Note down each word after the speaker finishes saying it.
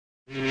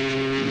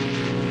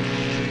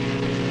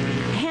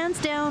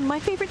my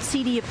favorite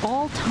CD of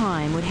all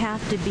time would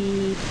have to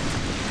be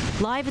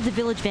Live at the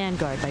Village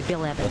Vanguard by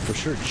Bill Evans. Well, for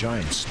sure,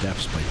 Giant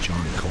Steps by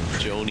John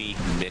Coltrane.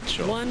 Joni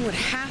Mitchell. One would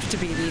have to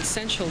be the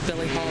essential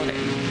Billie Holiday.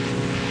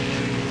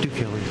 Duke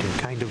Ellington,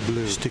 Kind of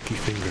Blue, Sticky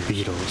Fingers,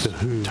 Beatles, The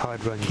Who, Todd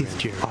Rundgren, Keith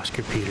Jarrett,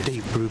 Oscar Peterson,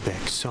 Dave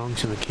Brubeck,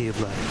 Songs in the Key of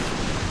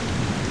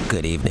Life.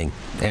 Good evening,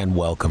 and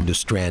welcome to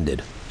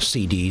Stranded,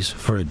 CDs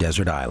for a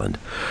Desert Island.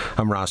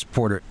 I'm Ross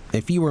Porter.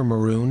 If you were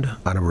marooned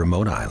on a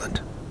remote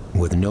island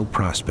with no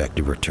prospect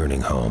of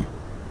returning home,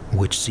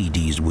 which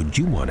CDs would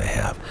you want to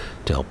have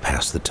to help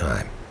pass the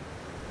time?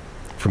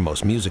 For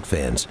most music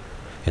fans,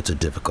 it's a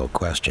difficult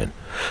question.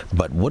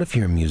 But what if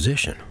you're a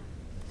musician?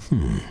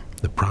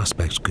 The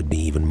prospects could be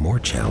even more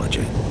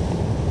challenging.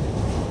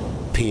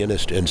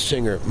 Pianist and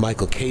singer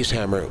Michael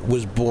Kaeshammer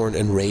was born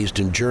and raised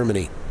in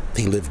Germany.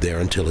 He lived there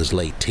until his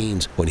late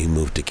teens when he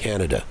moved to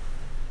Canada.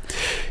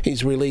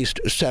 He's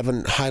released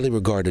 7 highly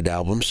regarded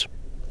albums.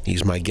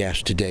 He's my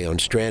guest today on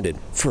Stranded.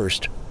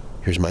 First,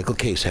 here's Michael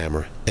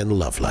Kaeshammer and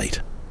Love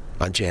Light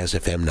on Jazz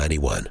FM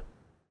 91.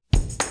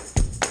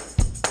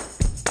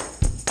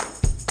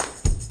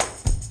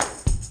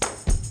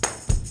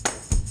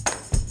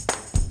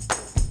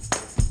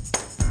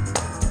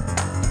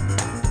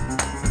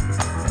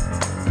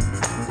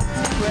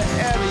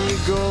 Wherever you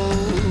go,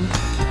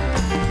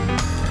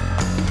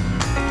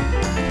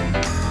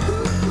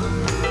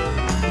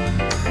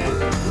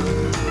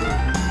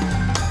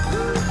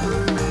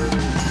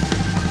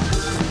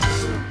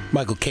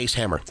 Michael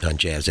Kaeshammer on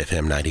Jazz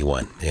FM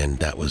 91, and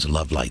that was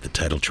Love Light, the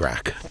title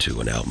track to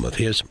an album of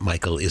his.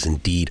 Michael is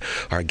indeed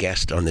our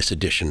guest on this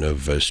edition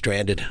of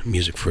Stranded,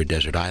 Music for a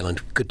Desert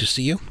Island. Good to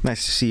see you.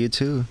 nice to see you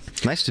too.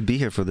 Nice to be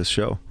here for this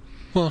show.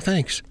 Well,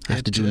 thanks. I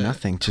have to do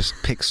nothing, just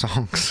pick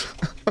songs.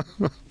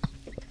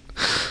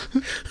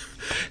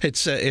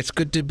 It's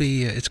good to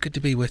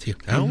be with you.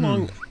 How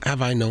long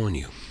have I known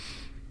you?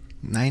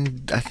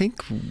 I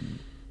think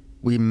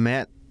we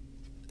met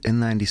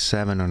in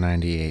 97 or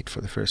 98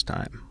 for the first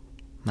time.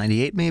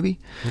 98 maybe?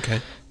 Okay.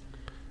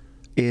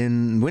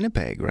 In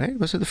Winnipeg, right?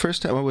 Was it the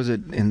first time, or was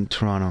it in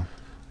Toronto?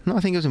 No,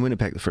 I think it was in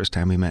Winnipeg the first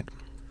time we met.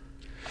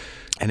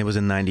 And it was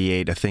in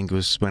 98. I think it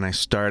was when I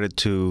started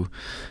to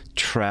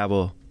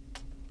travel,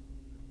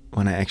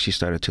 when I actually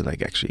started to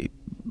actually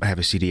have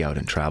a CD out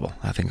and travel.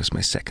 I think it was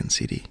my second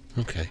CD.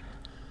 Okay.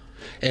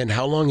 And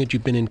how long had you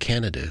been in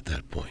Canada at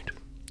that point?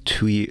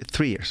 3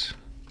 years.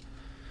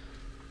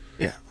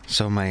 Yeah.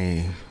 So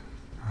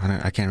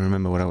I can't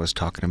remember what I was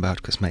talking about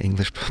because my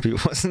English probably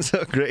wasn't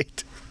so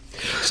great.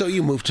 So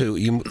you moved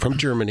from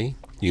Germany.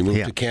 You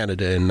moved to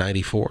Canada in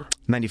 94?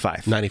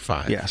 95.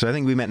 95. Yeah, so I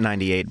think we met in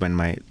 98 when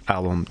my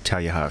album Tell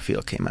You How I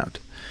Feel came out.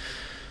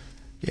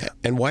 Yeah.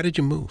 And why did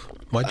you move?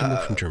 Why did you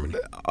move from Germany?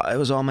 It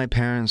was all my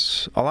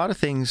parents. A lot of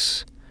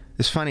things,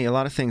 it's funny, a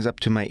lot of things up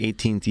to my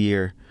 18th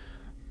year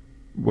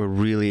were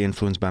really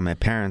influenced by my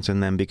parents.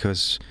 And then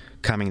because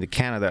coming to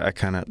Canada, I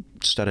kind of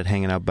started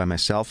hanging out by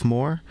myself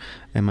more,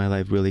 and my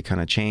life really kind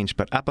of changed.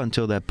 But up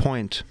until that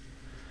point,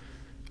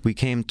 we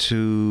came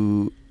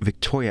to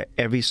Victoria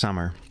every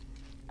summer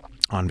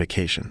on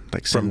vacation.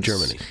 From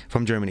Germany?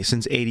 From Germany,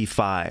 since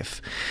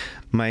 85.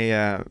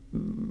 My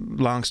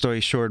long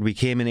story short, we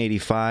came in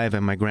 85,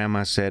 and my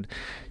grandma said,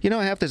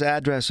 I have this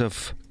address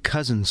of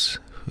cousins,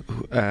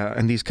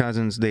 and these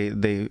cousins,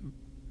 they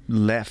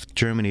left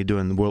Germany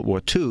during World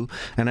War II,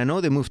 and I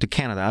know they moved to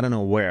Canada. I don't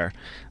know where.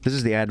 This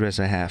is the address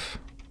I have.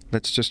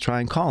 Let's just try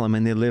and call them.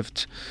 And they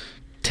lived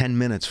 10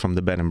 minutes from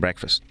the bed and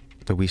breakfast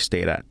that we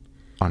stayed at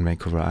on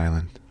Vancouver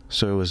Island.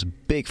 So it was a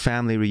big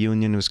family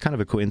reunion. It was kind of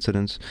a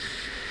coincidence.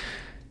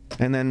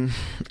 And then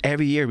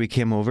every year we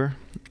came over.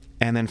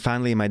 And then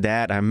finally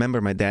I remember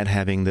my dad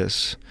having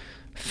this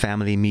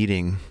family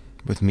meeting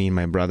with me and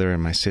my brother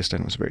and my sister,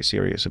 and was very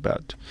serious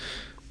about,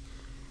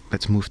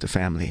 let's move the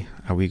family.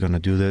 Are we going to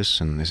do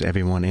this? And is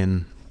everyone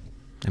in?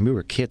 And we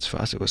were kids. For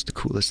us, it was the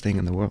coolest thing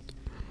in the world.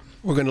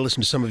 We're going to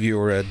listen to some of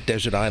your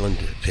Desert Island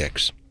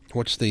picks.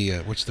 What's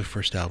the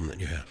first album that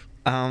you have?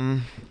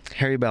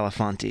 Harry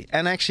Belafonte.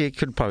 And actually, I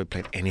could probably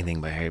play anything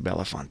by Harry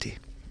Belafonte.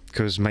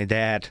 Because my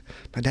dad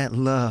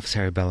loves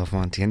Harry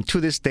Belafonte. And to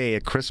this day,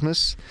 at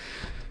Christmas,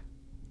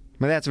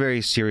 my dad's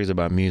very serious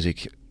about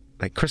music.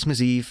 Like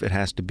Christmas Eve, it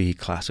has to be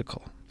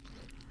classical.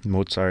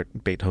 Mozart,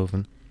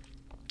 Beethoven.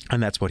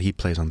 And that's what he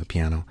plays on the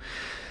piano.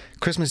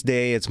 Christmas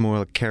Day, it's more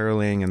like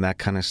caroling and that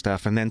kind of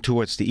stuff. And then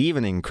towards the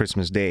evening,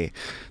 Christmas Day,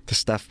 the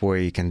stuff where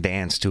you can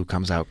dance to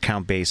comes out.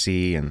 Count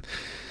Basie and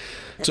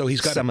so he's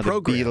got some a of the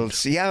program.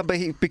 Beatles. Yeah, but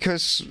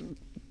because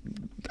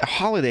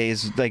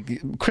holidays,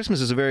 like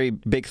Christmas is a very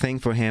big thing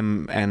for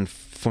him and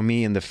for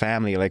me and the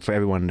family, like for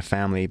everyone in the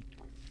family.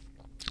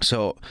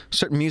 So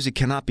certain music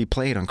cannot be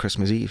played on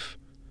Christmas Eve.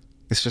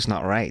 It's just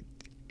not right,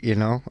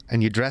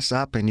 And you dress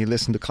up and you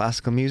listen to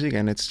classical music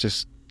and it's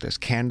just, there's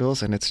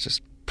candles and it's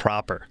just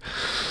proper.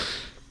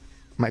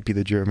 Might be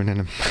the German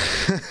in him.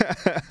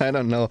 I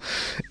don't know.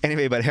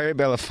 Anyway, but Harry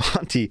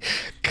Belafonte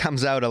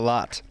comes out a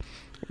lot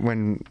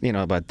when,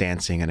 about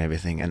dancing and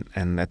everything.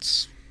 And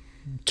that's,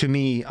 to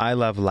me, I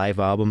love live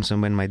albums.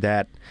 And when my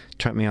dad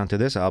turned me onto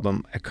this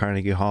album at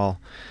Carnegie Hall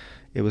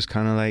it was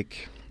kind of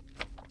like,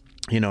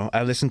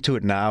 I listen to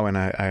it now and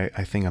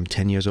I think I'm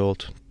 10 years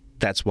old.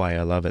 That's why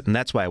I love it, and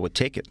that's why I would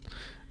take it.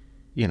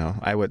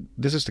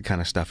 This is the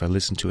kind of stuff I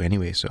listen to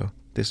anyway, so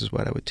this is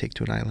what I would take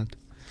to an island.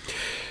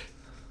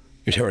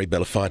 Here's Harry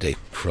Belafonte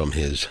from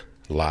his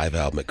live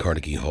album at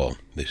Carnegie Hall.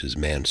 This is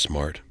Man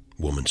Smart,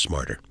 Woman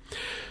Smarter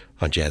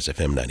on Jazz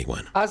FM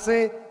 91. I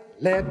say,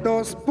 let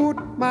us put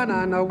man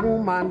and a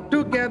woman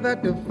together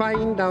to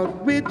find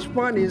out which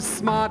one is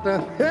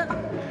smarter.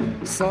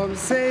 Some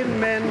say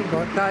men,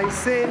 but I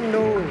say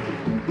no.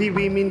 The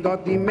women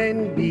got the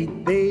men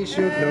beat, they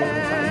should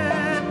know.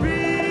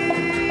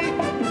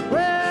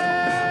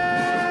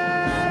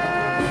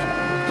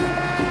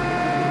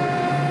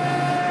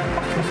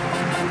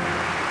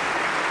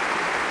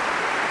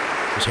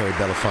 Harry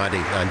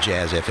Belafonte on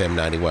Jazz FM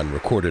 91,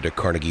 recorded at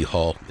Carnegie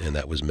Hall, and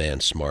that was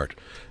Man Smart,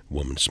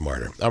 Woman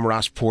Smarter. I'm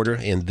Ross Porter,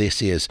 and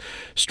this is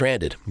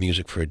Stranded,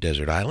 Music for a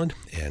Desert Island,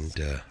 and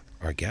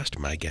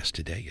my guest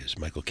today is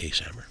Michael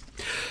Kaeshammer.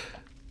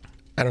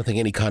 I don't think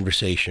any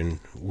conversation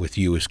with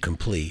you is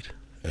complete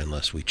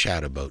unless we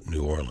chat about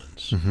New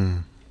Orleans. Mm-hmm.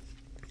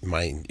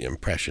 My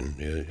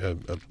impression,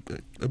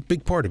 a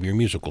big part of your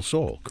musical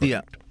soul, correct?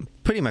 Yeah,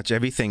 pretty much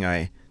everything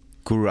I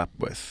grew up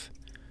with.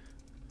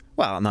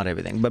 Well, not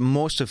everything, but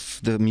most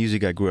of the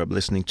music I grew up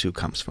listening to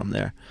comes from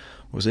there,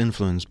 was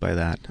influenced by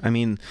that. I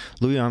mean,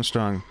 Louis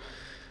Armstrong,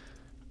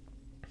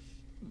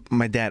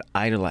 my dad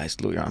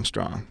idolized Louis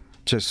Armstrong.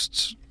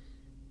 Just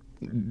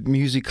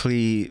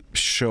musically,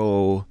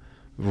 show,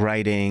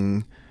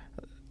 writing,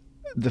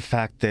 the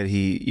fact that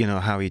he,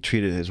 how he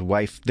treated his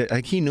wife.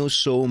 He knows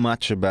so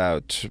much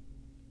about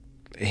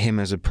him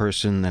as a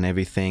person and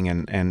everything,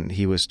 and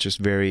he was just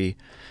very...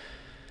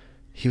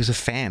 He was a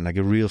fan, like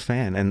a real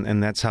fan,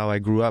 and that's how I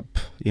grew up.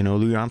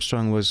 Louis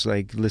Armstrong was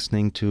like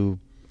listening to,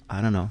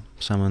 I don't know,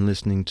 someone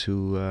listening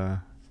to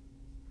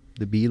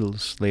the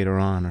Beatles later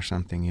on or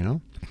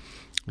something,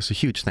 It's a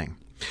huge thing.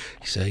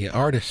 He's an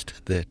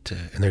artist that,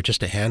 and there are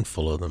just a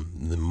handful of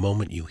them, the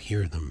moment you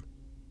hear them,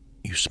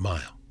 you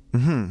smile.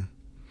 Mm-hmm.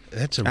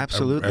 That's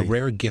Absolutely. A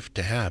rare gift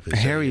to have.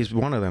 Harry's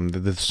one of them.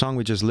 The song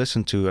we just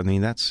listened to, I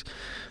mean, that's,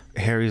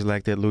 Harry's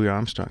like that, Louis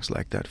Armstrong's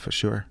like that for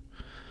sure.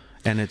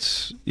 And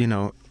it's,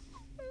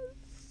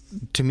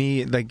 to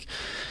me, like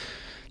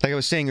I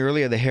was saying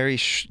earlier, the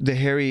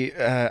Harry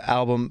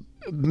album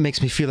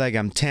makes me feel like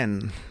I'm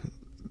 10,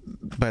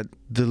 but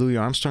the Louis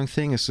Armstrong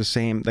thing is the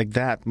same, like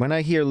that. When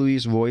I hear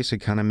Louis' voice, it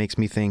kind of makes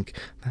me think,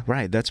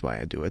 right, that's why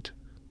I do it,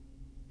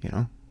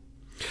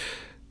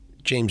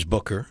 James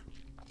Booker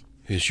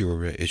is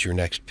your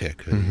next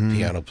pick, a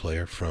piano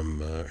player from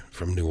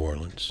New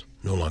Orleans,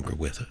 no longer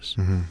with us.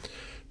 Mm-hmm.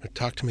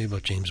 Talk to me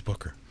about James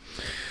Booker.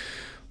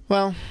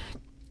 Well,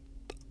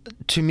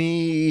 to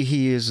me,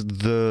 he is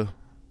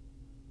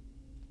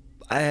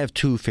I have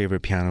two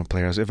favorite piano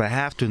players. If I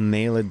have to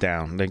nail it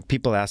down, like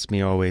people ask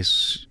me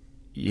always,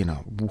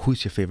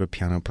 who's your favorite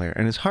piano player?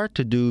 And it's hard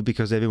to do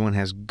because everyone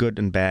has good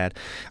and bad,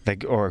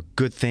 or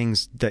good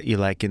things that you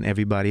like in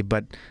everybody.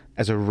 But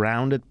as a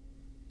rounded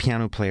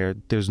piano player,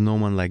 there's no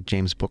one like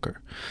James Booker.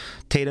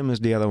 Tatum is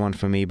the other one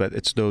for me, but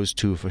it's those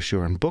two for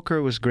sure. And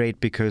Booker was great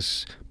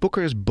because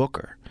Booker is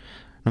Booker.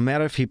 No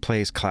matter if he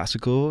plays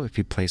classical, if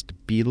he plays the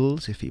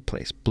Beatles, if he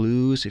plays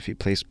blues, if he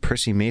plays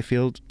Percy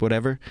Mayfield,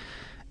 whatever,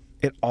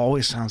 it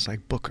always sounds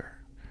like Booker.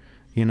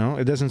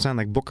 It doesn't sound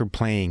like Booker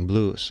playing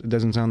blues. It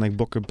doesn't sound like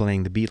Booker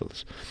playing the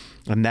Beatles.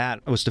 And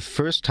that was the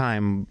first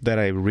time that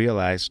I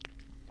realized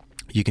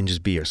you can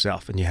just be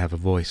yourself and you have a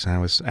voice. And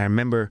I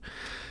remember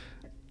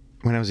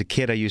when I was a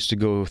kid, I used to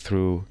go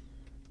through,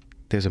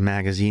 there's a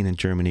magazine in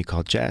Germany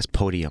called Jazz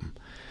Podium.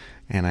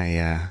 And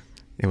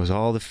it was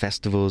all the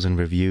festivals and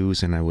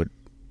reviews, and I would,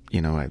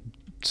 I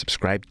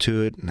subscribed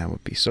to it, and I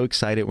would be so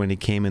excited when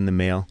it came in the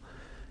mail.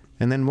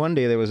 And then one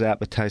day there was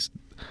advertised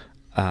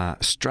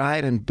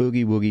Stride and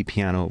Boogie Woogie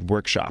Piano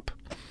Workshop.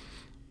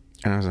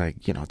 And I was like,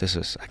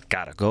 I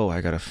gotta go.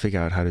 I gotta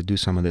figure out how to do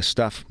some of this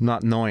stuff,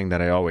 not knowing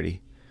that I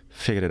already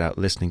figured it out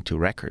listening to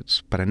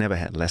records, but I never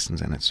had lessons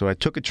in it. So I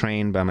took a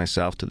train by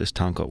myself to this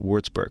town called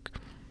Würzburg.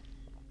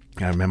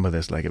 I remember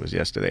this like it was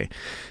yesterday.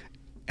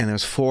 And there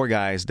was 4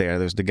 guys there.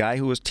 There's the guy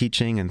who was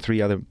teaching and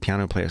 3 other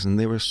piano players, and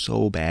they were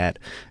so bad.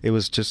 It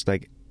was just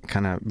like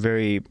kind of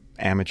very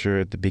amateur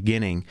at the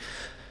beginning.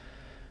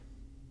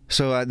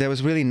 So there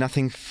was really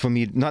nothing for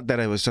me.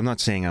 I'm not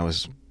saying I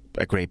was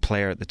a great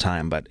player at the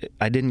time, but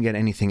I didn't get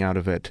anything out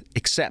of it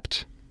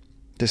except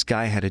this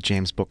guy had a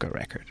James Booker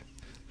record.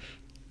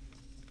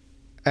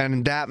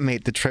 And that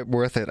made the trip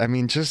worth it. I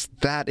mean, just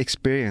that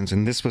experience.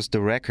 And this was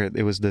the record.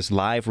 It was this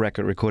live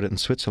record recorded in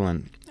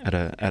Switzerland at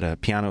a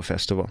piano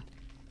festival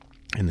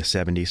in the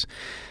 70s.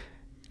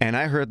 And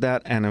I heard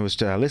that, and I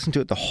listened to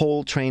it the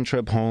whole train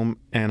trip home,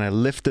 and I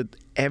lifted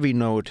every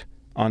note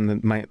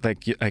on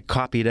I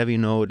copied every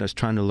note. I was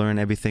trying to learn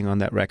everything on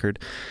that record.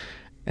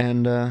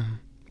 And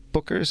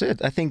Booker is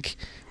it. I think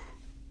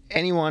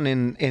anyone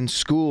in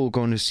school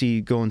going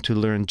to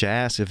learn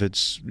jazz, if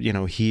it's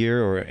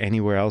here or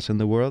anywhere else in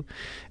the world,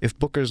 if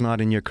Booker's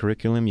not in your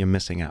curriculum, you're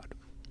missing out.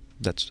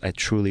 I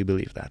truly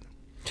believe that.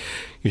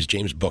 Here's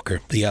James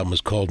Booker. The album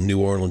is called New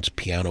Orleans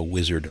Piano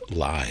Wizard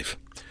Live.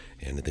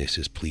 And this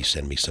is Please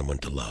Send Me Someone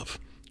to Love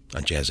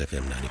on Jazz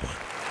FM 91.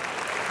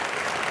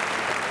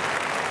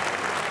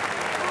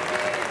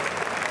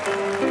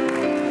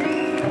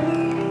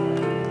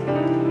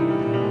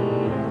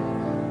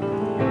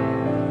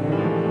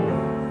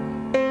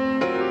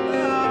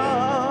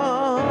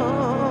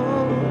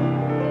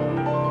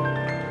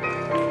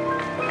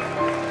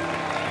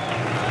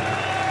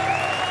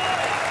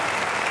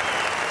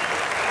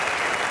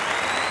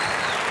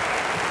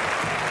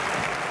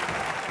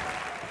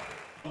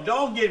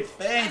 Don't get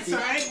fancy.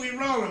 That's all right, we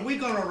rolling. We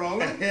gonna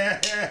roll it.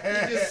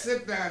 You just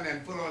sit down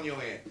and put on your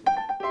head.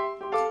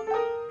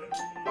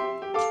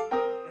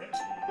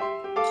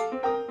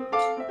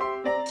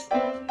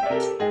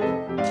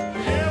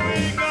 Here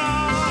we go.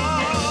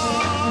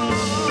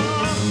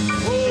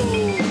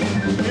 Ooh,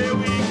 here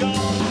we go.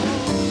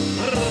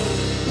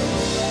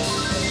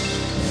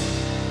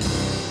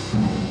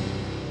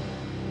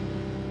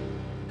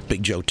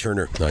 Big Joe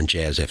Turner on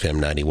Jazz FM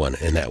 91,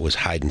 and that was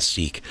Hide and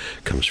Seek.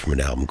 Comes from an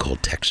album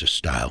called Texas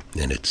Style,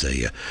 and it's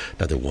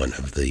another one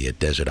of the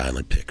Desert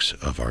Island picks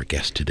of our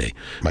guest today,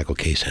 Michael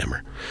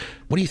Kaeshammer.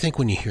 What do you think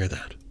when you hear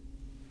that?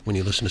 When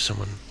you listen to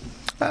someone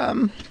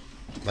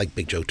like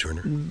Big Joe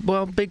Turner?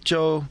 Well, Big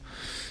Joe,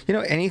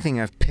 anything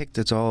I've picked,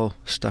 it's all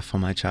stuff from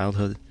my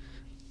childhood,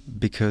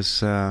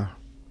 because I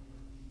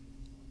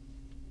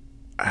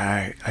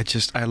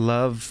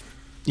love,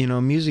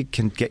 music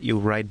can get you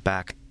right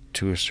back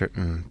to a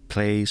certain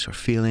place or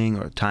feeling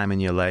or time in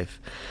your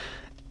life.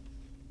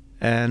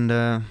 And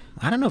I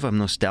don't know if I'm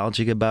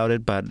nostalgic about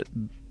it, but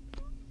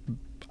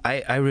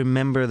I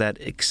remember that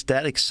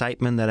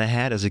excitement that I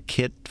had as a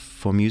kid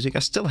for music. I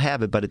still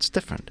have it, but it's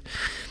different.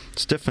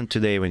 It's different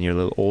today when you're a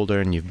little older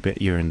and you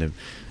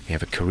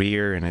have a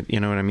career, and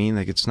you know what I mean?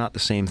 Like, it's not the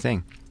same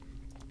thing.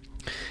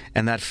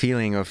 And that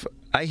feeling of,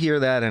 I hear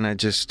that and I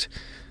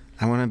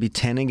want to be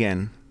 10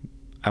 again.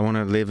 I want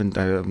to live in,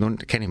 I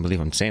can't even believe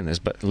I'm saying this,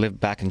 but live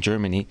back in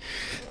Germany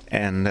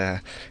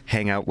and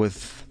hang out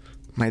with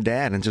my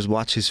dad and just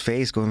watch his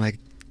face going like,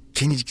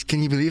 can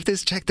you believe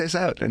this? Check this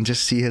out. And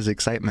just see his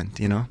excitement,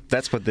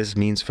 That's what this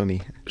means for me.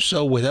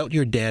 So without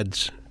your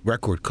dad's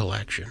record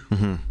collection...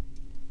 Mm-hmm.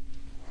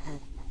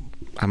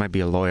 I might be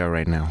a lawyer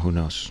right now, who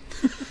knows?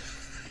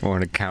 Or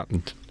an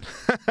accountant.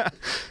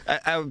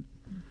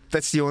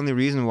 That's the only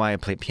reason why I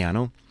play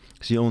piano.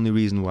 It's the only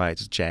reason why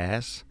it's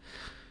jazz.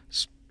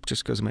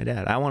 Just because of my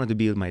dad. I wanted to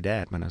be with my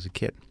dad when I was a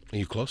kid. Are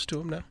you close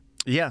to him now?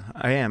 Yeah,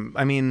 I am.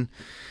 I mean,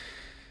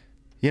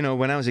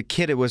 when I was a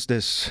kid, it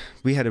was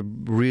we had a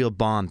real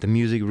bond. The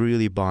music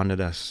really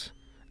bonded us.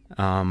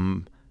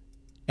 And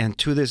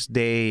to this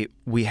day,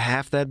 we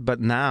have that, but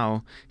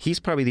now he's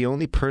probably the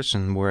only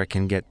person where I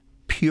can get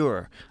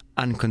pure,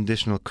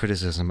 unconditional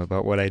criticism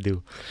about what I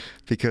do.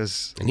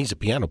 And he's a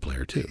piano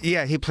player, too.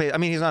 Yeah, he plays. I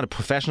mean, he's not a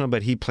professional,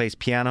 but he plays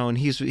piano, and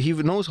he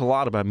knows a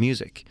lot about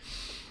music.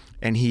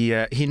 And he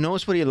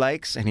knows what he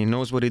likes and he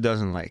knows what he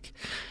doesn't like.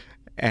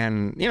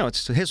 And,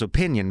 it's his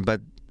opinion.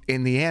 But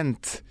in the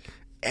end,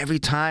 every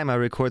time I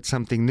record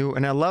something new,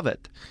 and I love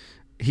it,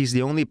 he's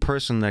the only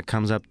person that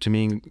comes up to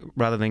me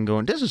rather than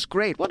going, this is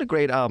great, what a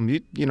great album,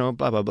 blah,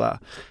 blah, blah.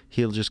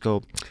 He'll just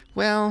go,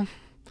 well,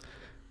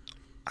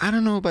 I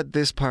don't know about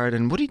this part.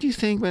 And what did you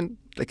think when,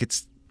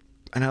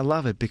 and I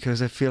love it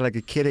because I feel like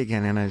a kid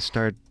again. And I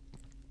start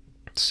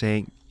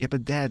saying, yeah,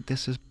 but Dad,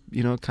 this is,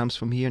 it comes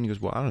from here. And he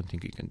goes, well, I don't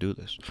think you can do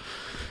this.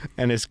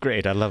 And it's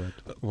great. I love it.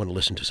 I want to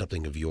listen to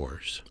something of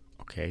yours.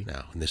 Okay.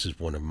 Now, and this is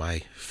one of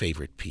my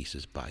favorite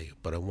pieces by you,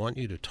 but I want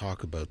you to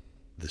talk about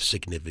the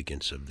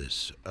significance of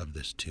this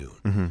tune.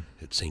 Mm-hmm.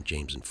 At St.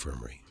 James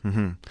Infirmary.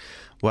 Mm-hmm.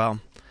 Well,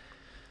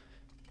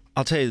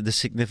 I'll tell you the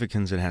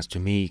significance it has to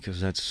me,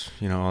 because that's,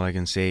 all I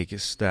can say,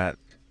 is that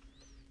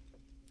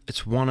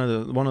it's one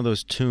of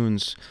those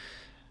tunes.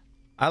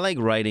 I like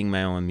writing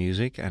my own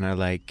music, and I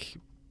like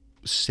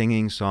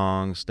singing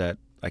songs that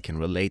I can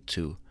relate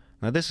to.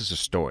 Now, this is a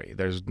story.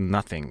 There's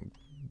nothing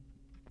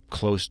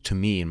close to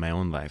me in my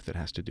own life that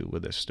has to do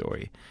with this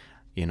story,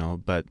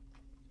 but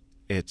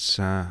it's,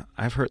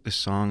 I've heard this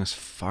song as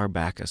far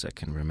back as I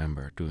can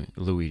remember,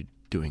 Louis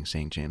doing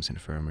St. James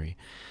Infirmary.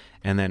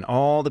 And then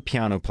all the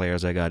piano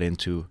players I got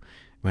into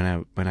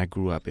when I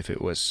grew up, if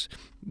it was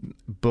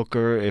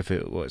Booker, if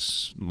it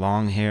was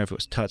Longhair, if it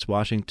was Toots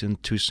Washington,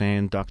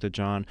 Toussaint, Dr.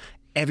 John,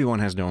 everyone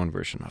has their own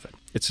version of it.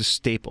 It's a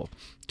staple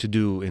to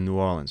do in New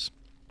Orleans.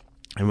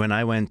 And when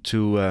I went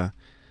to,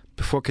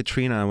 before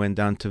Katrina, I went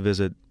down to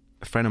visit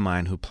a friend of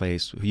mine who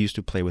used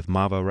to play with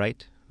Marva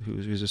Wright,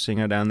 who's a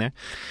singer down there,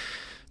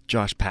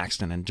 Josh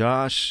Paxton. And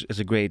Josh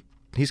is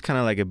he's kind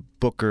of like a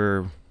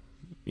Booker,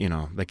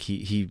 like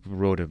he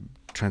wrote a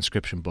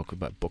transcription book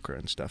about Booker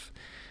and stuff.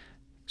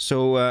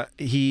 So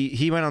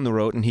he went on the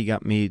road and he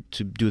got me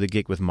to do the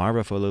gig with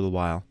Marva for a little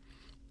while.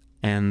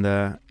 And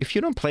if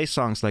you don't play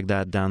songs like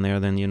that down there,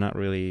 then you're not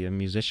really a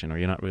musician, or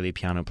you're not really a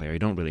piano player. You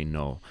don't really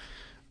know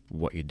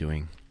what you're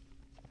doing.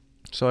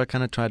 So I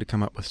kind of tried to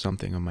come up with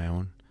something of my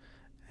own.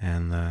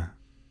 And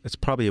it's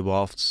probably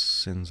evolved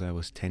since I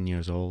was 10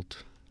 years old.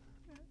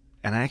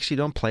 and I actually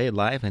don't play it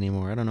live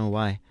anymore. I don't know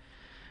why,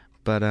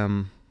 but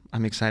I'm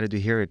excited to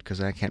hear it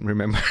because I can't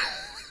remember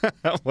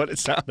what it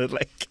sounded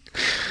like.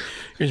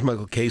 Here's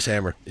Michael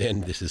Kaeshammer,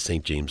 and this is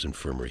St. James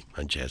Infirmary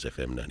on Jazz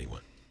FM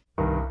 91.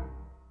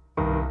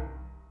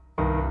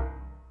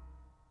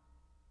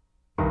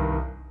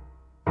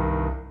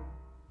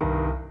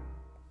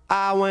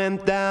 I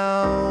went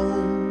down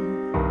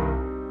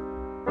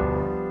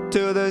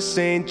to the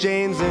St.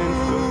 James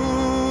Infirmary.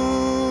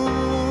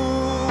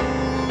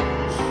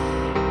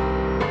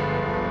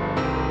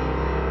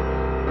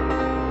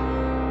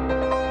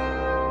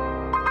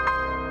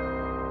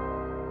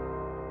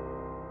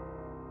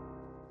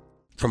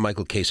 From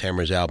Michael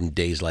Kaeshammer's album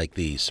Days Like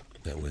These,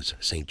 that was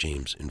St.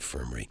 James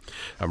Infirmary.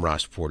 I'm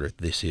Ross Porter.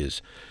 This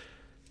is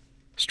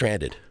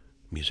Stranded,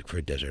 Music for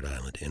a Desert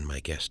Island, and my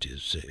guest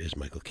is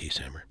Michael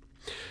Kaeshammer.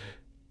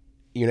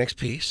 Your next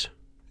piece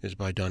is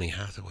by Donny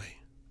Hathaway.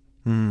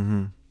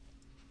 Mm-hmm.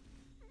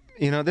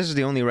 You know, this is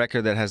the only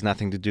record that has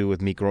nothing to do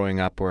with me growing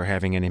up or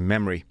having any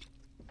memory.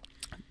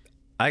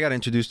 I got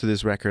introduced to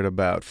this record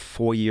about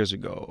 4 years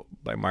ago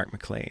by Mark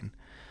McLean.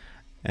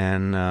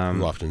 And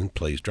who often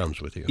plays drums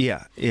with you.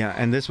 Yeah.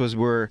 And this was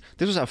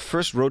our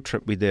first road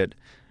trip we did.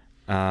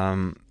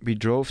 We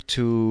drove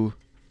to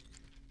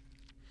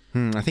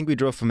I think we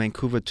drove from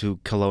Vancouver to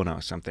Kelowna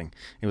or something.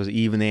 It was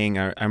evening.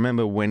 I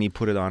remember when he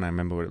put it on. I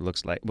remember what it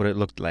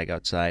looked like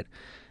outside,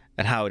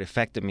 and how it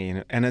affected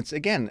me. And it's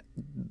again,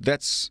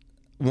 that's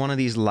one of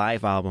these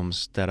live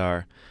albums that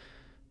are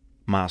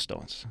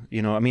milestones.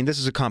 You know, I mean, this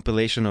is a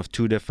compilation of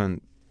 2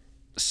 different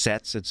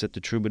sets. It's at the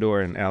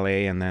Troubadour in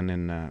L.A. and then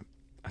in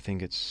I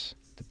think it's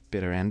the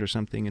Bitter End or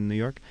something in New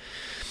York.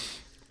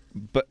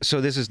 But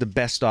so this is the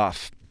best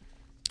of.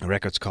 The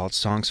record's called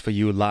Songs for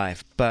You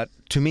Live. But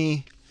to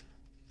me,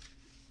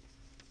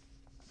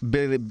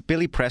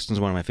 Billy Preston's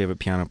one of my favorite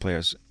piano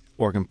players,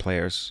 organ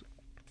players,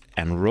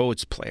 and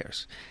Rhodes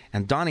players.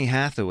 And Donny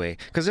Hathaway,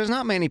 because there's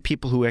not many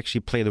people who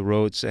actually play the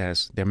Rhodes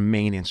as their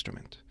main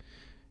instrument.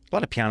 A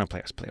lot of piano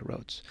players play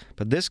Rhodes.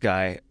 But this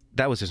guy,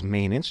 that was his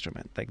main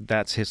instrument. Like,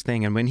 that's his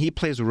thing. And when he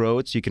plays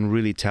Rhodes, you can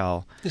really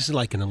tell. This is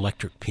like an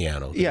electric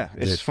piano. Yeah,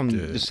 it's from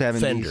the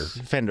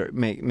 70s. Fender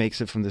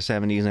makes it from the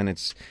 70s, and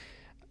it's,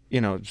 you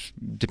know,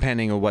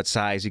 depending on what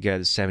size you get,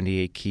 it's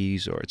 78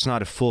 keys, or it's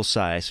not a full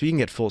size. So you can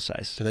get full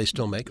size. Do they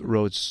still make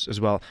Rhodes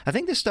as well? I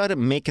think they started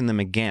making them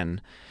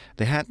again.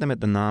 They had them at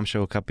the NAMM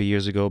show a couple of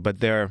years ago, but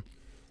they're,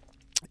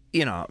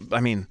 you know,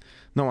 I mean,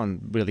 no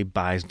one really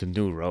buys the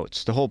new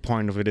Rhodes. The whole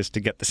point of it is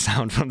to get the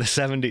sound from the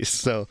 70s.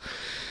 So,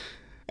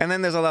 and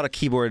then there's a lot of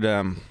keyboard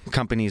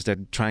companies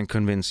that try and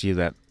convince you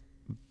that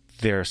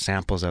their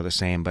samples are the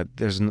same, but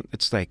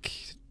it's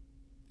like,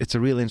 it's a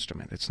real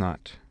instrument. It's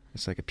not.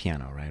 It's like a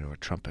piano, right, or a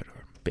trumpet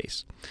or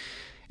bass.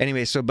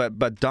 Anyway, so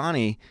but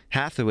Donny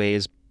Hathaway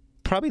is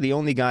probably the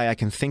only guy I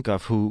can think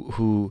of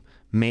who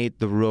made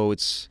the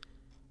Rhodes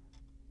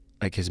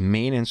like his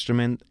main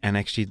instrument and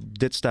actually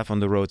did stuff on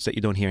the Rhodes that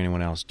you don't hear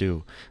anyone else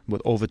do,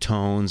 with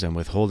overtones and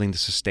with holding the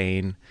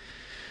sustain.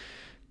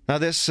 Now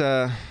this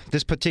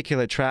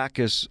particular track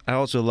is, I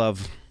also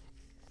love.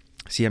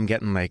 See, I'm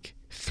getting like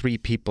 3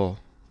 people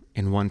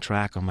in one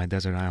track on my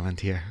desert island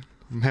here.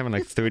 I'm having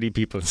like 30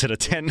 people instead of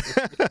 10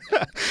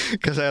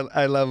 because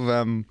I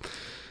love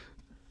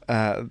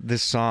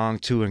this song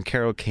too, and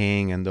Carole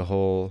King and the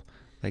whole,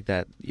 like,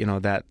 that, you know,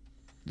 that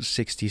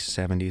 60s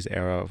 70s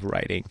era of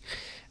writing.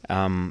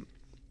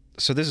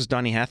 So this is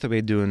Donny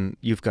Hathaway doing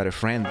 "You've Got a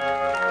Friend."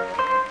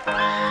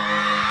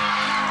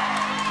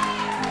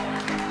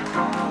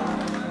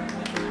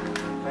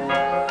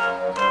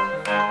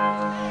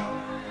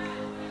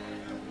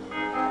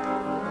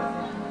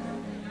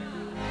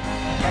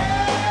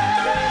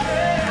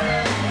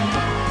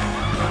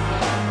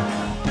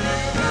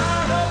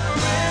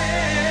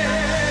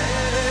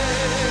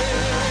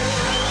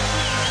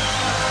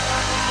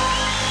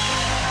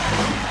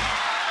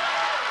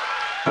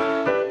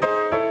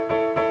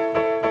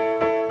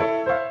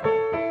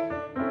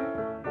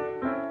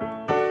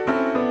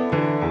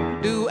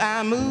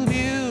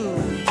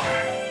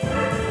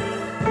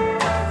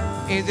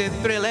 Is it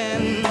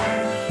thrilling?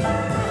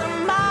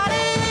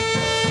 Somebody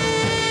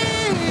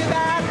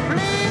that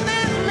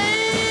pleases me.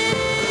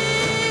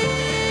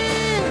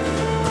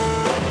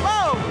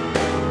 Whoa!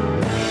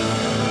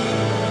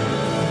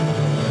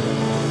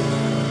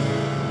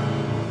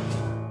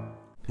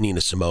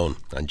 Nina Simone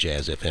on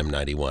Jazz FM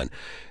 91,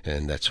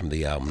 and that's from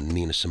the album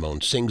Nina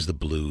Simone Sings the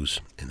Blues,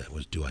 and that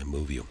was Do I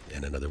Move You,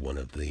 and another one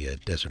of the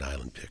Desert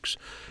Island picks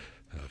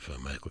of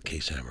Michael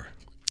Kaeshammer.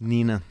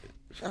 Nina.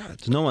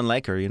 There's no one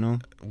like her, you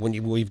know. When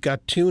we've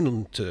got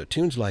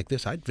tunes like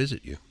this, I'd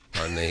visit you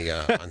on the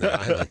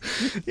island.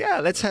 Yeah,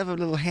 let's have a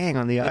little hang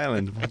on the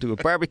island. We'll do a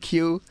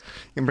barbecue. You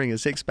can bring a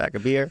 6-pack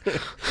of beer.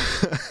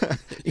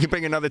 You can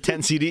bring another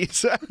 10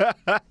 CDs.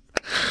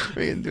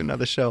 We can do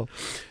another show.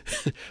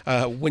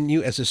 When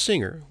you, as a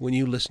singer, when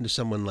you listen to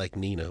someone like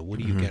Nina, what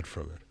do you get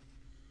from it?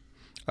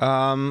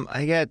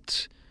 I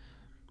get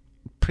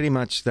pretty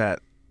much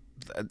that.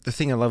 The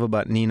thing I love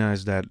about Nina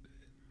is that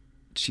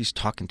she's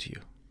talking to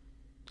you.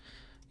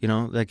 You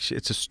know, like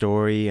it's a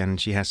story, and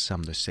she has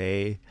something to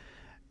say,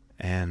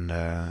 and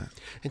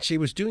she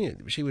was doing it.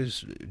 She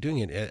was doing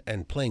it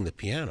and playing the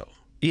piano.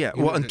 Yeah,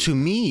 well, and to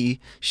me,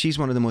 she's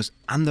one of the most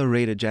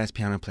underrated jazz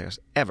piano players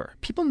ever.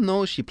 People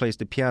know she plays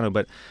the piano,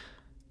 but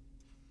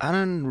I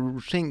don't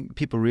think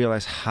people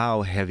realize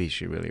how heavy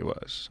she really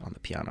was on the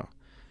piano.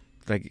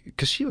 Like,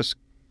 because she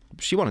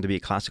wanted to be a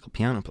classical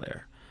piano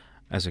player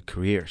as a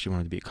career. She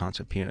wanted to be a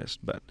concert pianist,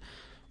 but,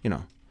 you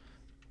know,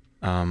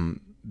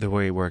 the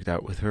way it worked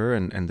out with her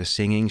and the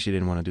singing, she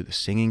didn't want to do the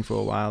singing for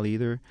a while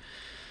either.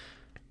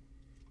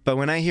 But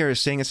when I hear her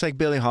sing, it's like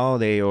Billie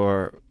Holiday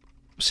or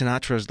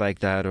Sinatra's like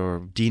that,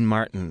 or Dean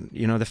Martin.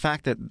 You know, the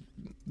fact that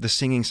the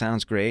singing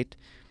sounds great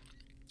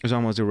is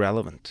almost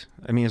irrelevant.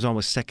 I mean, it's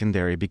almost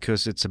secondary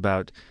because it's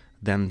about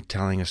them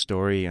telling a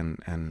story,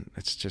 and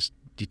it's just,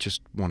 you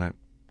just want to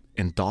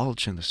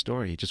indulge in the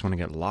story. You just want to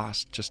get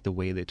lost just the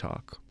way they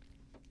talk.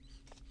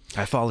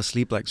 I fall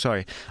asleep like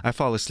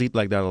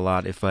that a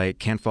lot. If I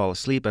can't fall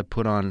asleep, I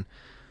put on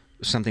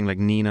something like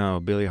Nina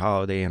or Billie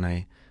Holiday,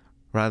 and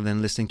rather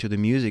than listening to the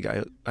music,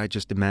 I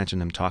just imagine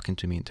them talking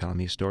to me and telling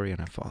me a story,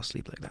 and I fall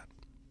asleep like that.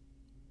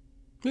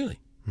 Really?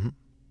 Mm-hmm.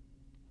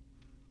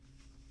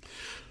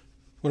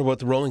 What about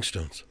the Rolling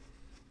Stones?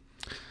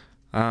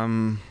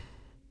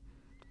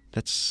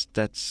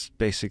 That's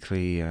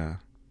basically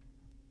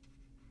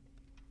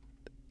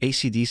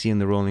AC/DC and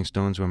the Rolling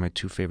Stones were my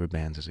two favorite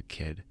bands as a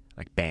kid,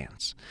 like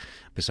bands,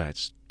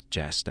 besides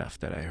jazz stuff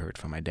that I heard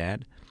from my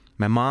dad.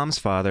 My mom's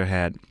father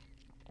had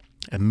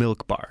a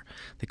milk bar.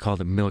 They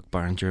called it Milk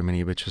Bar in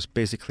Germany, which was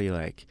basically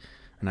like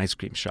an ice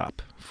cream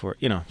shop for,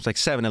 you know, it's like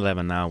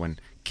 7-Eleven now. When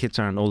kids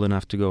aren't old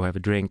enough to go have a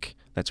drink,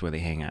 that's where they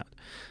hang out.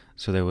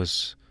 So there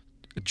was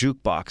a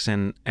jukebox,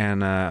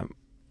 and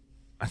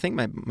I think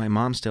my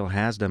mom still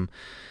has them.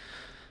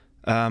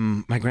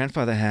 My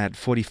grandfather had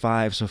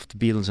 45s of the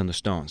Beatles and the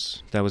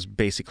Stones. That was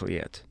basically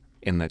it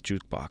in that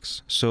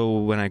jukebox. So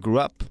when I grew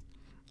up,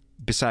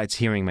 besides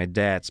hearing my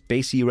dad's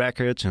Basie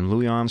records and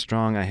Louis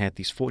Armstrong, I had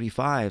these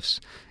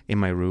 45s in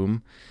my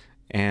room,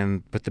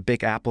 and with the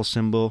Big Apple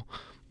symbol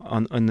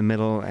in the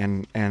middle,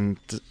 and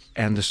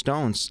the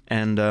Stones,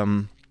 and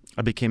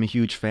I became a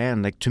huge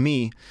fan. Like, to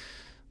me,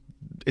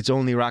 it's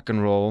only rock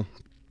and roll,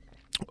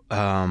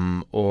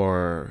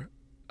 or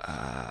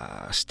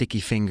Sticky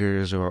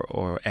Fingers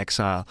or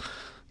Exile.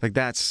 Like,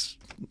 that's,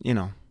 you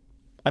know,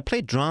 I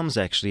played drums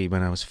actually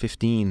when I was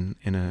 15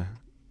 in a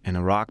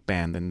rock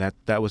band, and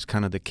that was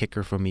kind of the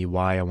kicker for me,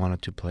 why I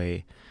wanted to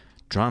play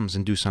drums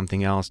and do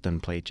something else than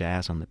play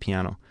jazz on the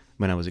piano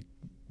when I was a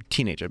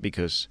teenager,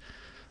 because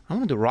I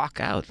wanted to rock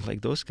out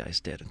like those guys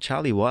did. And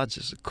Charlie Watts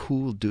is a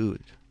cool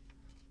dude.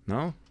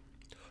 No?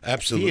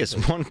 Absolutely. He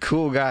is one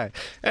cool guy.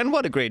 And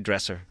what a great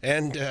dresser.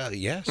 And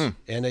yes,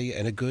 and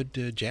a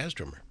good jazz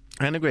drummer.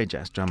 And a great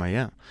jazz drummer,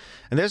 yeah.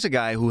 And there's a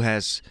guy who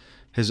has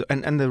his,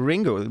 and the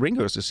Ringo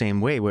is the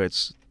same way, where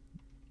it's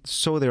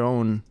so their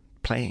own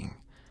playing.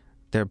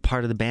 They're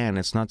part of the band.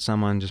 It's not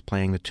someone just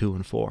playing the 2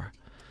 and 4,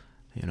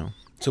 you know.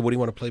 So what do you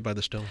want to play by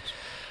the Stones?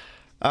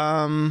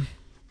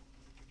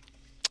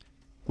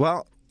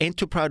 Well, Ain't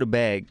Too Proud to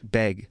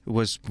Beg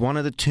was one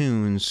of the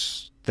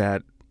tunes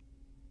that,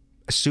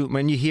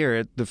 when you hear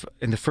it,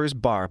 in the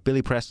first bar,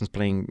 Billy Preston's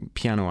playing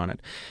piano on it,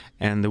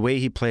 and the way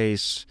he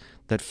plays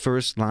that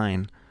first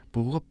line,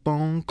 the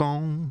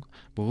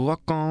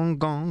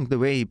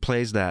way he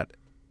plays that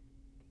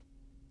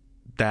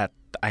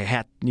I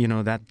had, you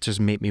know, that just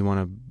made me want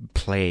to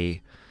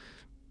play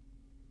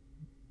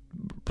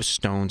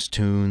Stones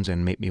tunes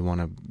and made me want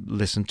to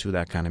listen to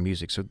that kind of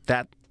music. So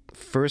that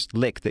first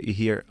lick that you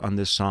hear on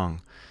this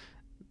song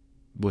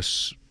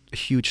was a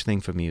huge thing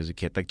for me as a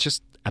kid. Like,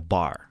 just a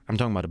bar. I'm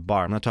talking about a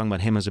bar. I'm not talking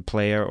about him as a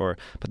player,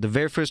 but the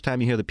very first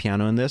time you hear the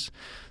piano in this,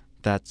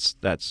 that's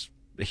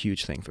a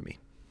huge thing for me.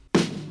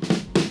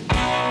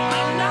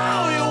 I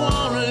know you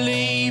wanna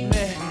leave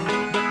me,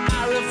 but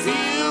I refuse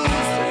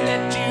to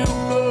let you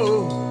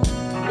go.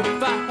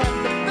 If I have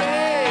to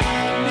beg,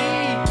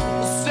 need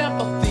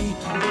sympathy,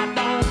 I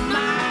don't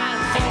mind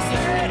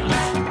facing it.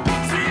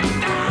 Sweet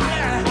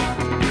darling,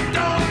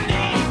 don't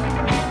need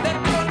that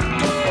good to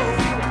go.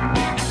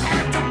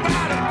 Ain't too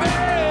proud to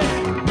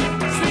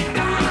beg, sweet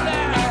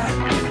darling,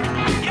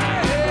 yeah,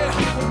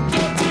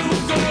 don't you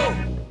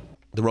go.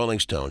 The Rolling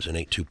Stones and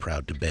Ain't Too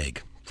Proud to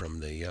Beg, from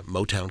the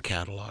Motown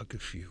catalog,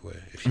 if you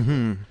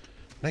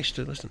nice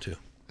to listen to.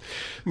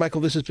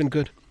 Michael, this has been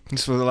good.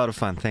 This was a lot of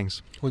fun.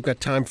 Thanks. We've got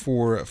time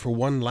for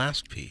one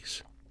last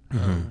piece.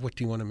 What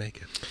do you want to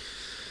make it?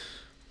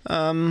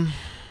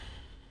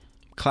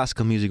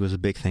 Classical music was a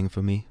big thing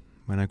for me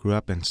when I grew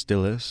up, and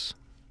still is.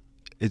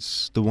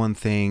 It's the one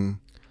thing,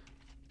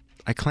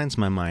 I cleanse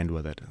my mind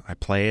with it. I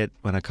play it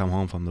when I come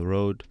home from the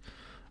road.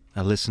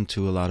 I listen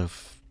to a lot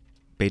of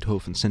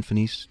Beethoven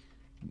symphonies.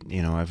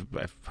 You know, I've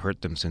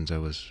heard them since I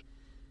was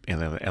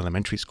in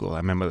elementary school. I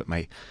remember that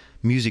my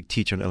music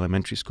teacher in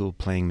elementary school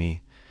playing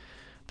me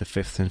the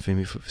Fifth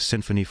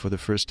Symphony for the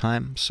first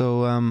time.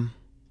 So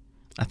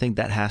I think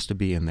that has to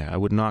be in there. I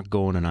would not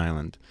go on an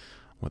island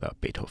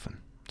without Beethoven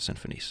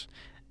symphonies.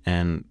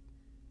 And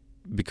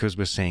because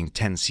we're saying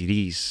 10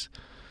 CDs,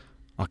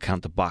 I'll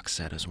count the box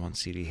set as one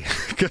CD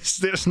because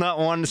there's not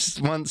one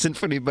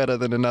symphony better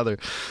than another.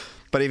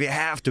 But if you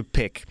have to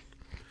pick,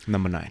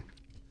 number 9.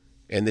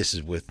 And this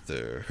is with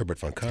Herbert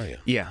von Karajan.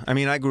 Yeah, I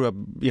mean, I grew up,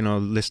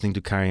 listening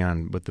to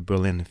Karajan with the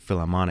Berlin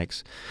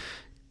Philharmonics,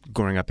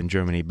 growing up in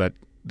Germany. But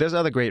there's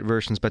other great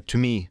versions, but to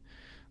me,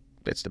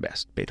 it's the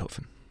best,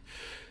 Beethoven.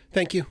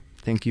 Thank you.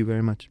 Thank you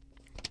very much.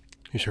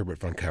 Here's Herbert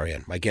von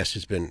Karajan. My guest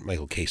has been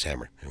Michael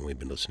Kaeshammer, and we've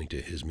been listening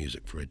to his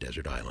music for A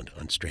Desert Island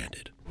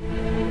Unstranded.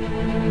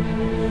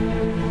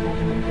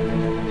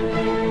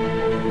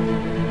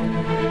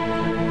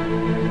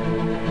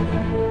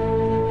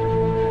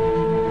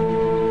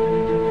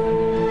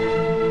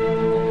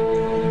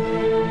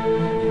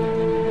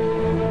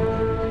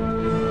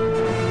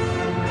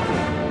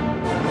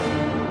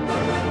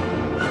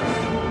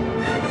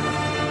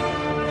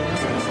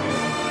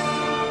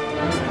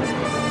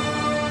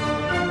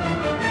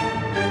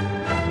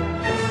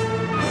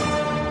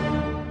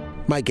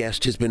 My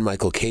guest has been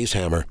Michael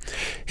Kaeshammer.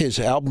 His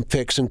album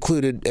picks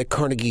included At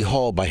Carnegie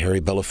Hall by Harry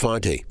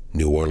Belafonte,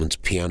 New Orleans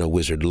Piano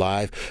Wizard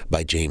Live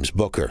by James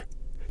Booker,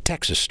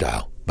 Texas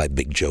Style by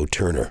Big Joe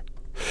Turner,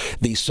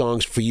 These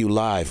Songs for You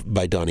Live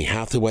by Donny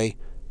Hathaway,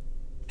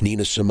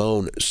 Nina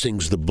Simone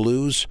Sings the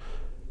Blues,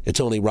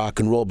 It's Only Rock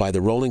and Roll by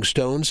the Rolling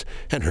Stones,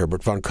 and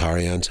Herbert von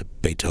Karajan's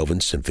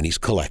Beethoven Symphonies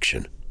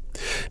collection.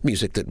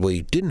 Music that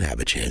we didn't have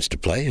a chance to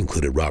play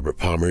included Robert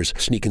Palmer's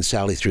Sneakin'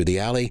 Sally Through the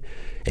Alley,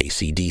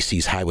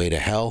 AC/DC's Highway to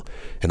Hell,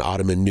 and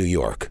Autumn in New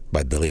York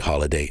by Billie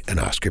Holiday and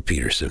Oscar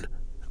Peterson.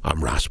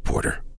 I'm Ross Porter.